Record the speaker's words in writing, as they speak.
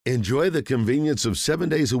Enjoy the convenience of 7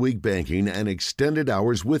 days a week banking and extended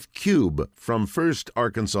hours with Cube from First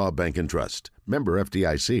Arkansas Bank and Trust. Member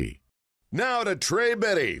FDIC. Now to Trey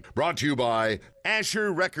Biddy, brought to you by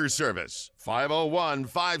Asher Wrecker Service,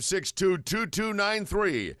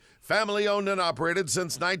 501-562-2293. Family owned and operated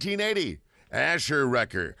since 1980. Asher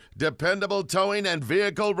Wrecker, dependable towing and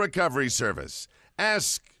vehicle recovery service.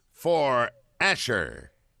 Ask for Asher.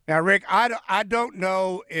 Now, Rick, I don't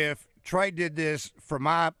know if Trey did this for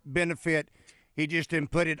my benefit. He just didn't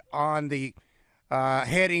put it on the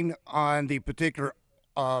heading on the particular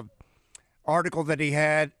article that he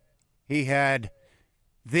had. He had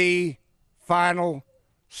the final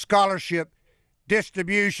scholarship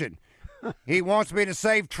distribution. He wants me to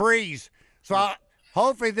save trees. So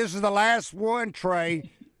hopefully this is the last one,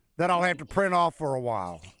 Trey, that I'll have to print off for a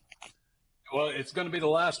while. Well, it's going to be the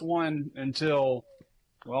last one until,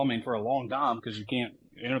 well, I mean, for a long time, because you can't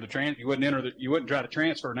enter the you wouldn't try to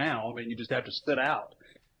transfer now. I mean, you just have to sit out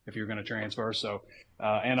if you're going to transfer. So,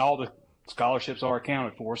 and all the scholarships are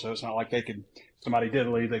accounted for, so it's not like somebody did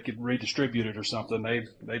leave, they could redistribute it or something.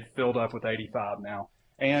 They've filled up with 85 now,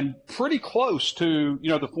 and pretty close to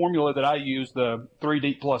the formula that I use, the 3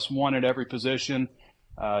 deep plus 1 at every position.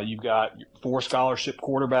 You've got 4 scholarship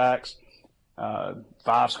quarterbacks,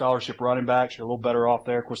 5 scholarship running backs. You're a little better off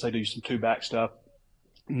there. Of course, they do some 2-back stuff.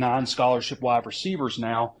 9 scholarship wide receivers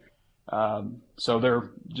now. So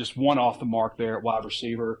they're just 1 off the mark there at wide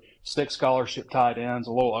receiver. 6 scholarship tight ends,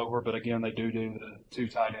 a little over, but again, they do the 2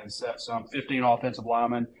 tight end set. Some 15 offensive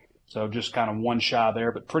linemen, so just kind of 1 shy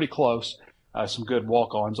there, but pretty close. Some good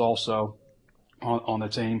walk-ons also on the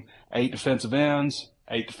team. 8 defensive ends,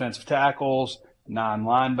 8 defensive tackles, 9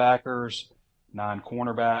 linebackers, 9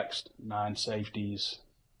 cornerbacks, 9 safeties,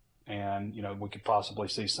 and we could possibly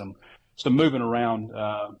see some moving around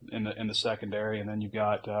in the secondary, and then you've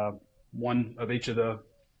got 1 of each of the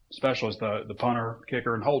specialists, the punter,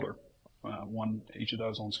 kicker, and holder, 1 each of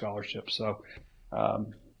those on scholarship. So,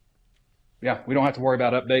 yeah, we don't have to worry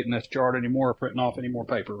about updating this chart anymore or printing off any more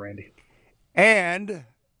paper, Randy. And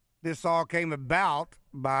this all came about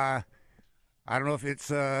by, I don't know if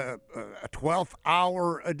it's a 12th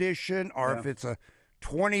hour edition or if it's a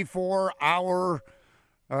 24-hour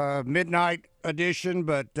midnight edition,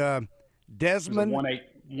 but Desmond.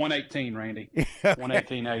 1:18, Randy.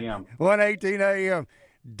 1:18 a.m. 1:18 a.m.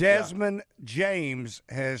 Desmond James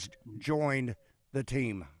has joined the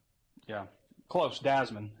team. Yeah. Close,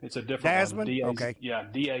 Dasman. It's a different Dasman? one. Okay. Yeah,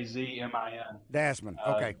 Dazmin. Dasman,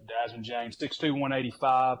 okay. Dasman James, 6'2",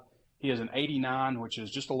 185. He has an 89, which is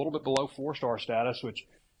just a little bit below 4-star status, which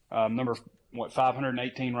number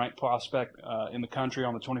 518 ranked prospect in the country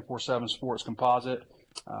on the 24/7 Sports Composite.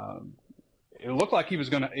 It looked like he was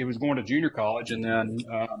going to junior college, and then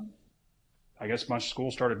I guess a bunch of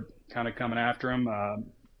schools started kind of coming after him.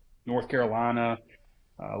 North Carolina,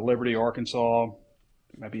 Liberty, Arkansas,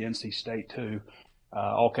 maybe NC State too,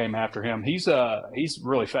 all came after him. He's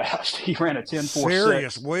really fast. He ran a 10.46.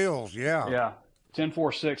 Serious wheels, yeah. Yeah,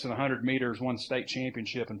 10.46 in 100 meters. Won the state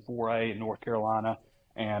championship in 4A in North Carolina,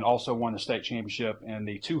 and also won the state championship in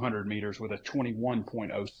the 200 meters with a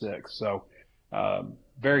 21.06. So.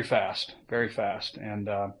 Very fast, and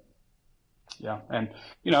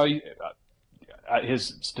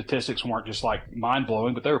his statistics weren't just like mind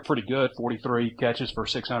blowing, but they were pretty good. 43 catches for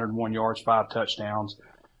 601 yards, 5 touchdowns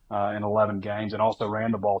in 11 games, and also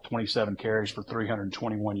ran the ball 27 carries for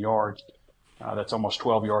 321 yards. That's almost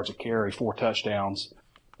 12 yards a carry, 4 touchdowns.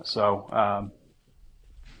 So,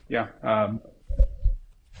 an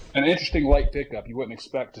interesting late pickup. You wouldn't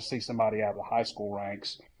expect to see somebody out of the high school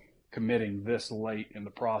ranks committing this late in the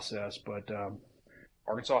process, but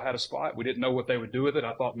Arkansas had a spot. We didn't know what they would do with it.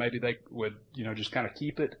 I thought maybe they would, just kind of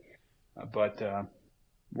keep it, but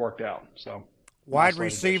worked out. So wide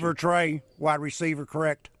receiver, Trey. Wide receiver,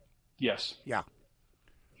 correct? Yes. Yeah.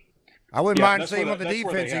 I wouldn't mind seeing him on the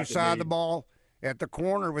defensive side of the ball at the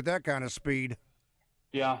corner with that kind of speed.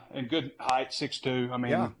 Yeah, and good height, 6'2". I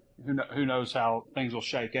mean, who knows how things will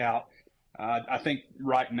shake out. I think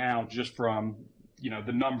right now, just from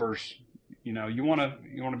the numbers, you want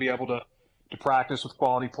to be able to practice with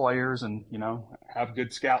quality players and, have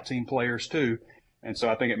good scout team players too. And so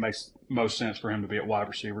I think it makes most sense for him to be at wide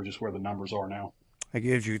receiver, just where the numbers are now. It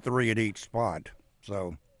gives you 3 at each spot.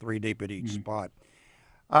 So 3 deep at each spot.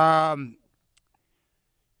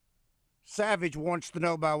 Savage wants to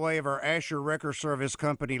know, by way of our Asher Wrecker Service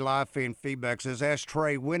Company live fan feedback, says, ask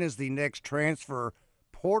Trey, when is the next transfer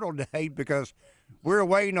portal date? Because we're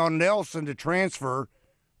waiting on Nelson to transfer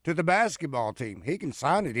to the basketball team. He can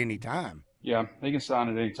sign it any time. Yeah, he can sign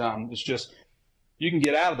it any time. It's just you can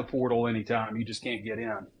get out of the portal anytime. You just can't get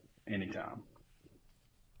in anytime.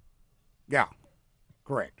 Yeah,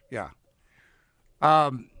 correct. Yeah.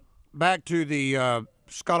 Back to the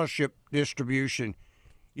scholarship distribution.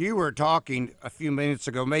 You were talking a few minutes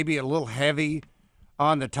ago, maybe a little heavy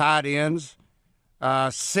on the tight ends.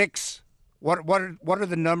 6. What are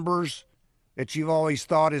the numbers that you've always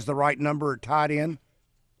thought is the right number at tight end?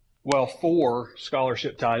 Well, 4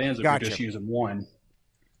 scholarship tight ends if Gotcha. you're just using 1,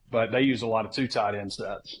 but they use a lot of 2 tight end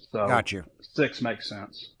sets. So Gotcha. 6 makes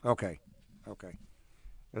sense. Okay.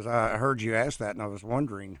 Because I heard you ask that, and I was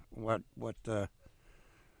wondering why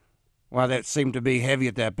that seemed to be heavy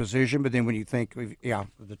at that position. But then when you think,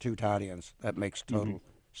 the 2 tight ends, that makes total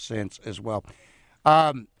sense as well.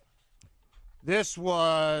 This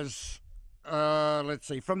was, let's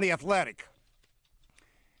see, from The Athletic.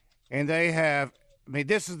 And they have,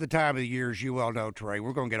 this is the time of the year, as you well know, Trey.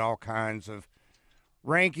 We're going to get all kinds of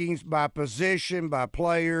rankings by position, by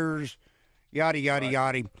players, yada, yada,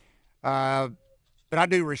 yada. But I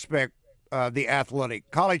do respect The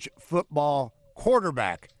Athletic. College football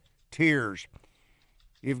quarterback tiers.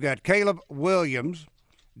 You've got Caleb Williams,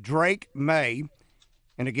 Drake May,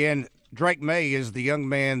 and again, Drake May is the young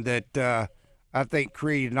man that I think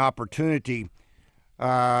created an opportunity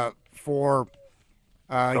for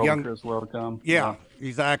young Chris Welcome. Yeah,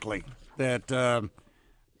 exactly. That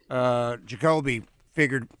Jacoby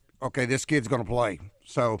figured, okay, this kid's going to play.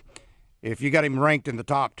 So if you got him ranked in the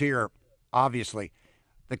top tier, obviously.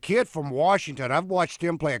 The kid from Washington, I've watched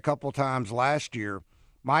him play a couple times last year,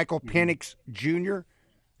 Michael Penix Jr.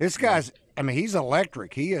 This guy's, he's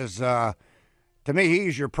electric. He is, to me, he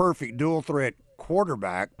is your perfect dual threat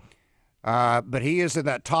quarterback. But he is in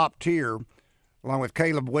that top tier, along with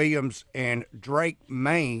Caleb Williams and Drake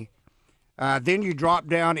May. Then you drop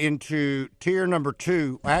down into tier number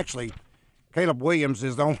 2. Actually, Caleb Williams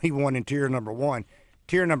is the only one in tier number 1.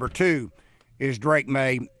 Tier number 2 is Drake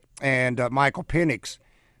May and Michael Penix.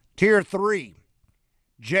 Tier 3,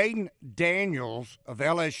 Jaden Daniels of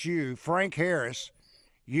LSU, Frank Harris,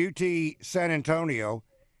 UT San Antonio,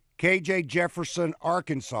 KJ Jefferson,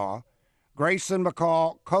 Arkansas, Grayson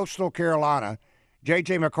McCall, Coastal Carolina,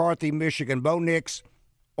 J.J. McCarthy, Michigan, Bo Nix,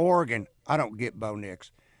 Oregon. I don't get Bo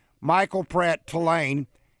Nix. Michael Pratt, Tulane,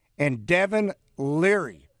 and Devin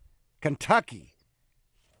Leary, Kentucky.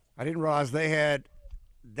 I didn't realize they had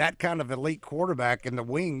that kind of elite quarterback in the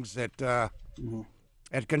wings at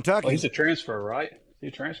Kentucky. Well, he's a transfer, right? Is he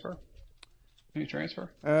a transfer? Any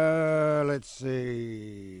transfer? Let's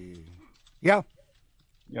see. Yeah.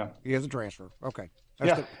 He is a transfer. Okay.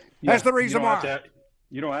 That's the reason why.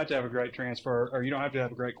 You don't have to have a great transfer, or you don't have to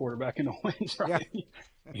have a great quarterback in the wings, right?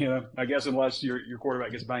 Yeah. I guess unless your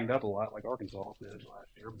quarterback gets banged up a lot, like Arkansas did last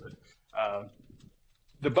year. But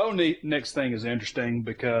the Bo Nix thing is interesting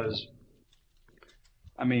because,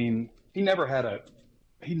 he never had a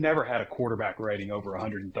quarterback rating over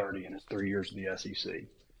 130 in his 3 years in the SEC.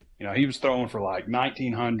 He was throwing for like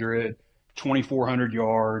 1,900, 2,400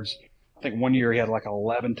 yards. I think one year he had like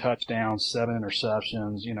 11 touchdowns, 7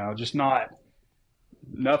 interceptions, just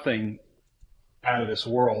nothing out of this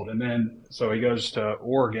world. And then, so he goes to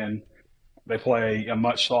Oregon. They play a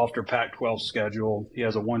much softer Pac-12 schedule. He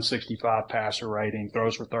has a 165 passer rating,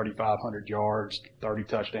 throws for 3,500 yards, 30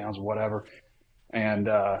 touchdowns, whatever. And,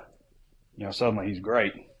 suddenly he's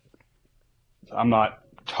great. I'm not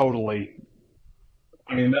totally –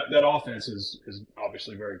 that offense is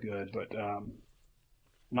obviously very good, but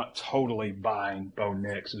not totally buying Bo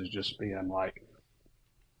Nix as just being like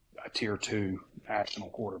a tier 2 national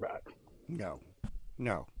quarterback. No.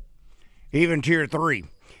 Even tier 3.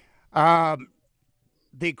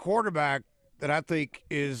 The quarterback that I think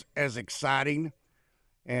is as exciting,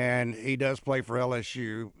 and he does play for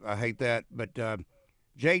LSU. I hate that, but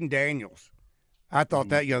Jaden Daniels. I thought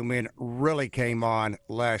that young man really came on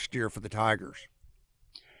last year for the Tigers.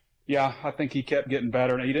 Yeah, I think he kept getting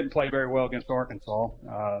better. And he didn't play very well against Arkansas.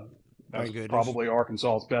 That's probably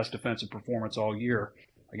Arkansas's best defensive performance all year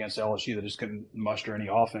against LSU. They just couldn't muster any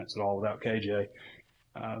offense at all without KJ.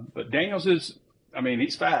 But Daniels is,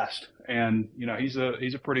 he's fast, and he's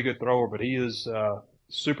a pretty good thrower, but he is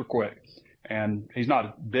super quick, and he's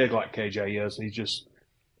not big like KJ is. He's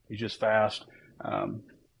just fast. I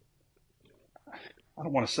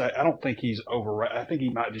don't think he's overrated. I think he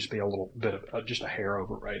might just be a little bit of just a hair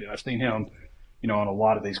overrated. I've seen him, on a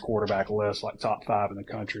lot of these quarterback lists, like top 5 in the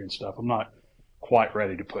country and stuff. I'm not quite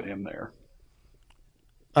ready to put him there.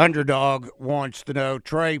 Underdog wants to know,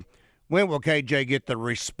 Trey, when will KJ get the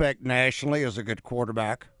respect nationally as a good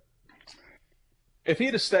quarterback? If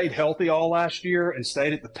he'd have stayed healthy all last year and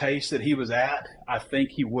stayed at the pace that he was at, I think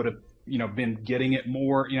he would have, been getting it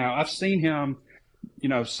more. I've seen him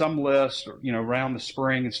some lists, around the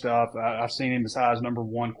spring and stuff. I've seen him as high as number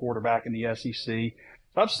one quarterback in the SEC.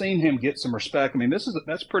 So I've seen him get some respect. I mean,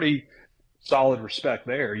 that's pretty solid respect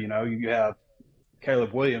there. You have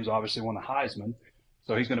Caleb Williams, obviously won the Heisman,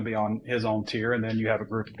 so he's going to be on his own tier, and then you have a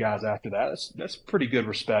group of guys after that. That's pretty good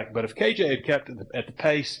respect. But if KJ had kept at the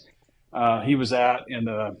pace he was at in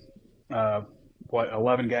the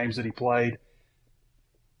 11 games that he played,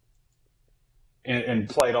 and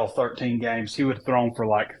played all 13 games, he would have thrown for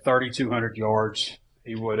like 3,200 yards.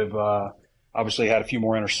 He would have obviously had a few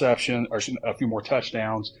more interceptions or a few more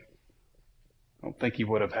touchdowns. I don't think he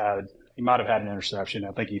would have had – he might have had an interception.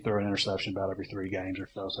 I think he threw an interception about every 3 games or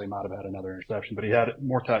so he might have had another interception. But he had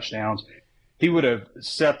more touchdowns. He would have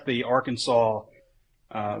set the Arkansas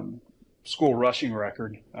school rushing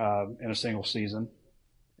record in a single season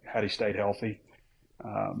had he stayed healthy.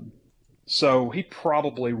 So he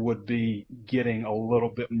probably would be getting a little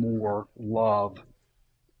bit more love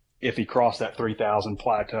if he crossed that 3,000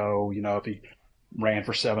 plateau, if he ran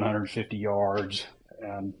for 750 yards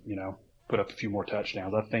and, put up a few more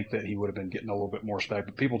touchdowns. I think that he would have been getting a little bit more respect.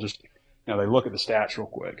 But people just, they look at the stats real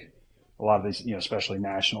quick. A lot of these, especially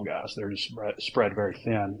national guys, they're just spread very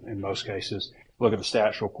thin in most cases. Look at the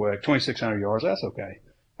stats real quick. 2,600 yards, that's okay.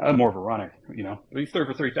 That's more of a runner, But he threw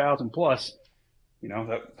for 3,000 plus.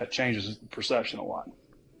 That changes the perception a lot.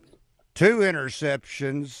 2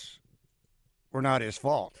 interceptions were not his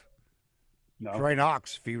fault. No. Trey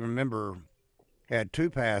Knox, if you remember, had 2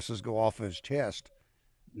 passes go off his chest.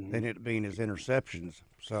 Mm-hmm. They ended up being his interceptions.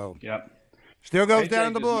 So, yep. Still goes down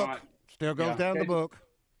in the book. Still goes down in the book.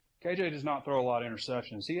 KJ does not throw a lot of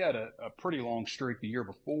interceptions. He had a pretty long streak the year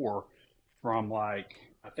before from I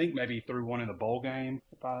think maybe he threw one in the bowl game.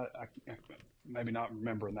 If I maybe not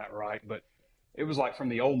remembering that right, but it was from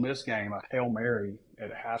the Ole Miss game, a Hail Mary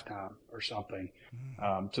at halftime or something,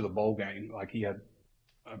 to the bowl game. He had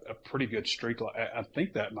a pretty good streak. I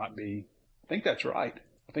think that might be. I think that's right.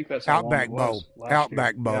 I think that's Outback Bowl.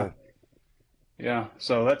 Outback Bowl. Yeah.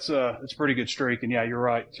 So that's a pretty good streak. And yeah, you're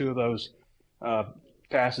right. 2 of those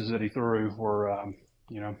passes that he threw were,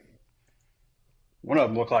 one of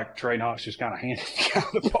them looked like Trey Knox just kind of handed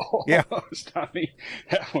the ball. Yeah. I mean,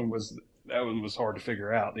 that one was hard to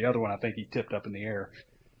figure out. The other one, I think he tipped up in the air,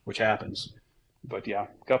 which happens. But yeah,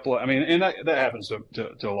 and that happens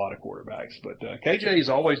to a lot of quarterbacks. But KJ has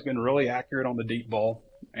always been really accurate on the deep ball,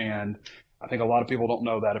 and I think a lot of people don't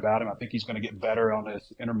know that about him. I think he's going to get better on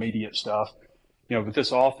his intermediate stuff. With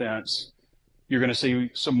this offense, you're going to see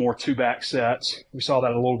some more 2-back sets. We saw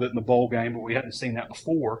that a little bit in the bowl game, but we hadn't seen that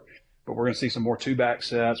before. But we're going to see some more 2-back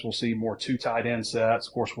sets. We'll see more 2 tight end sets.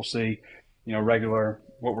 Of course, we'll see, regular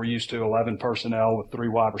what we're used to, 11 personnel with 3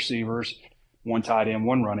 wide receivers, 1 tight end,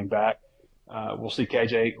 1 running back. We'll see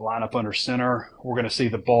KJ line up under center. We're going to see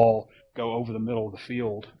the ball go over the middle of the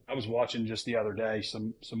field. I was watching just the other day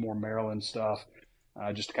some more Maryland stuff,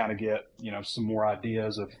 just to kind of get some more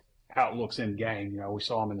ideas of how it looks in game. We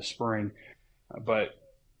saw them in the spring, but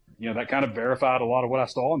that kind of verified a lot of what I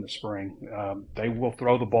saw in the spring. They will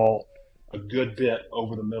throw the ball a good bit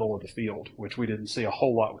over the middle of the field, which we didn't see a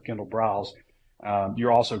whole lot with Kendall Briles.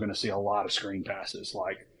 You're also going to see a lot of screen passes,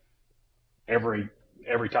 like every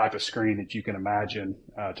type of screen that you can imagine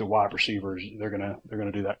to wide receivers. They're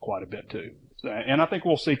gonna do that quite a bit too. So, and I think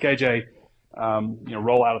we'll see KJ,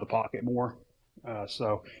 roll out of the pocket more. You'll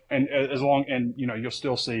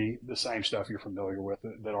still see the same stuff you're familiar with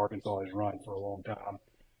that Arkansas has run for a long time.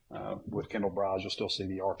 With Kendall Briles, you'll still see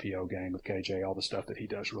the RPO game with KJ, all the stuff that he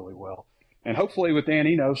does really well. And hopefully with Dan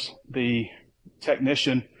Enos, the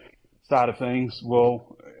technician side of things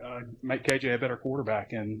will make KJ a better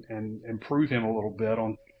quarterback and improve him a little bit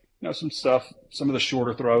on, some stuff, some of the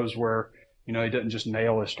shorter throws where, he doesn't just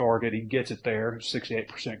nail his target. He gets it there,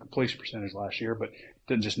 68% completion percentage last year, but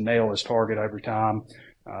doesn't just nail his target every time.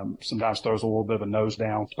 Sometimes throws a little bit of a nose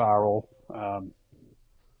down spiral.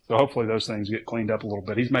 So hopefully those things get cleaned up a little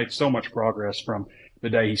bit. He's made so much progress from the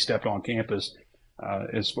day he stepped on campus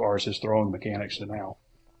as far as his throwing mechanics to now.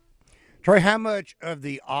 Trey, how much of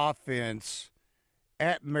the offense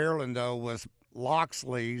at Maryland, though, was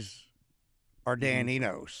Loxley's or Dan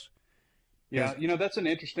Enos? Yeah, that's an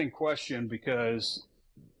interesting question because,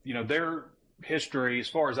 their history, as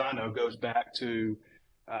far as I know, goes back to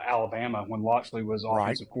Alabama when Loxley was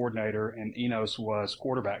offensive coordinator and Enos was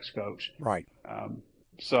quarterbacks coach. Right.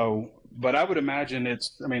 But I would imagine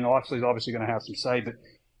Loxley's obviously going to have some say, but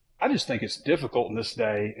I just think it's difficult in this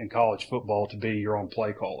day in college football to be your own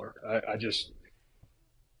play caller. I just,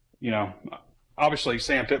 obviously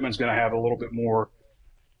Sam Pittman's going to have a little bit more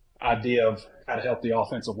idea of how to help the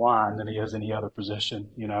offensive line than he has any other position,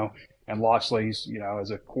 and Loxley's,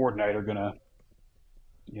 as a coordinator going to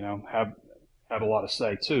have a lot of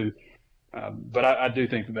say too. But I do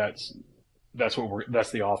think that's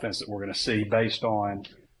the offense that we're going to see based on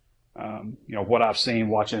what I've seen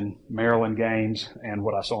watching Maryland games and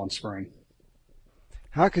what I saw in spring.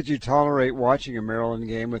 How could you tolerate watching a Maryland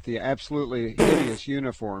game with the absolutely hideous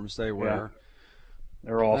uniforms they wear? Yeah.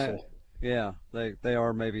 They're awful. They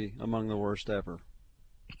are maybe among the worst ever.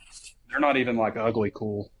 They're not even like ugly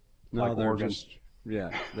cool. No, like they're Oregon.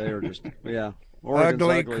 they are just Oregon's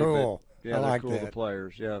ugly cool. Yeah, I they're like cool. that. The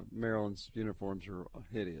players. Yeah, Maryland's uniforms are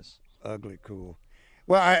hideous. Ugly cool.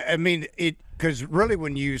 Well, I mean it because really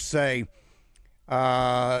when you say,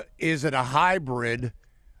 is it a hybrid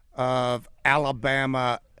of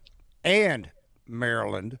Alabama and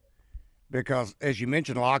Maryland? Because as you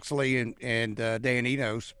mentioned, Loxley and Dan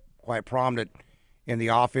Enos quite prominent in the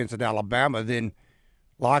offense at Alabama. Then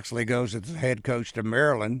Loxley goes as the head coach to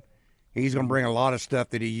Maryland. He's going to bring a lot of stuff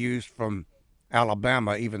that he used from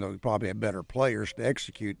Alabama, even though he probably had better players to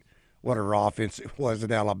execute whatever offense it was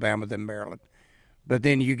at Alabama than Maryland. But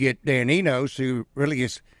then you get Dan Enos, who really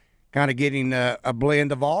is kind of getting a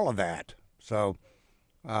blend of all of that. So,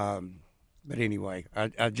 but anyway,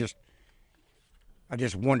 I just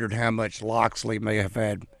wondered how much Loxley may have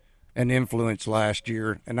had an influence last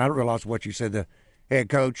year. And I realized what you said, the head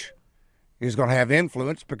coach is going to have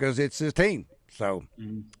influence because it's his team. So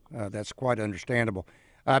that's quite understandable.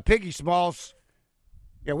 Piggy Smalls,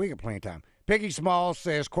 we got plenty of time. Piggy Smalls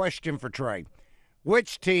says, question for Trey.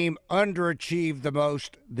 Which team underachieved the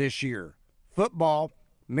most this year? Football,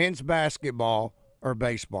 men's basketball, or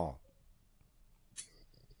baseball?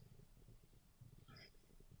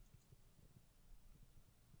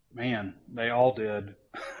 Man, they all did.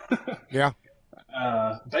 Yeah.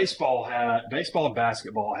 Baseball and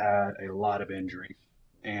basketball had a lot of injuries,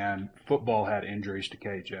 and football had injuries to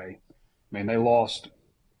KJ. I mean, they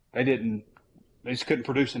just couldn't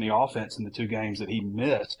produce any offense in the two games that he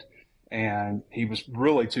missed, and he was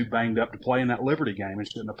really too banged up to play in that Liberty game and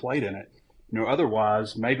shouldn't have played in it.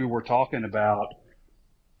 Otherwise, maybe we're talking about,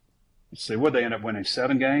 let's see, would they end up winning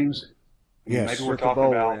 7 games? Yes. Maybe we're talking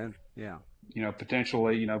about, win.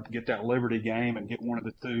 Potentially, get that Liberty game and get one of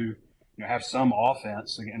the two, have some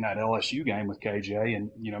offense in that LSU game with KJ,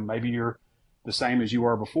 and, maybe you're the same as you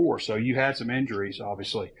were before. So you had some injuries,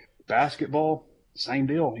 obviously. Basketball, same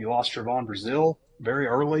deal. You lost Trevon Brazile very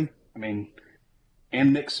early. I mean,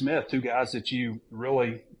 and Nick Smith, 2 guys that you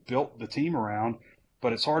really built the team around.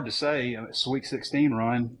 But it's hard to say, a Sweet 16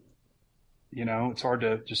 run, it's hard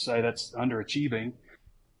to just say that's underachieving.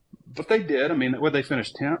 But they did. I mean, would they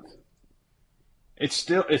finish 10th? It's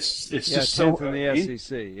just so in the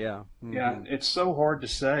SEC, yeah. Mm-hmm. Yeah, it's so hard to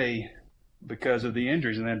say because of the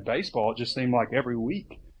injuries. And then baseball, it just seemed like every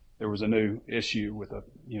week there was a new issue with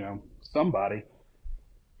somebody.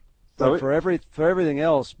 So for everything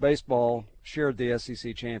else, baseball shared the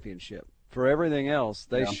SEC championship. For everything else,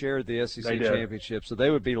 they shared the SEC championship, so they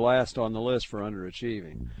would be last on the list for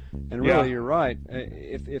underachieving. And really, you're right.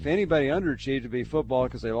 If anybody underachieved, it'd be football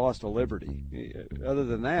because they lost to Liberty. Other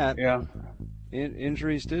than that,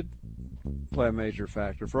 injuries did play a major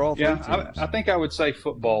factor for all three teams. I think I would say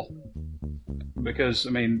football because,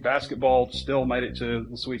 basketball still made it to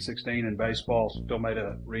the Sweet 16 and baseball still made it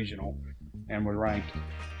a regional and were ranked,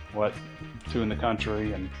 2 in the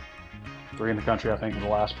country and 3 in the country, I think, in the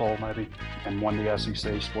last poll maybe, and won the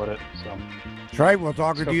SEC, split it. So, Trey, we'll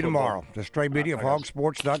talk with you tomorrow. This is Trey Biddy of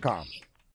hogsports.com.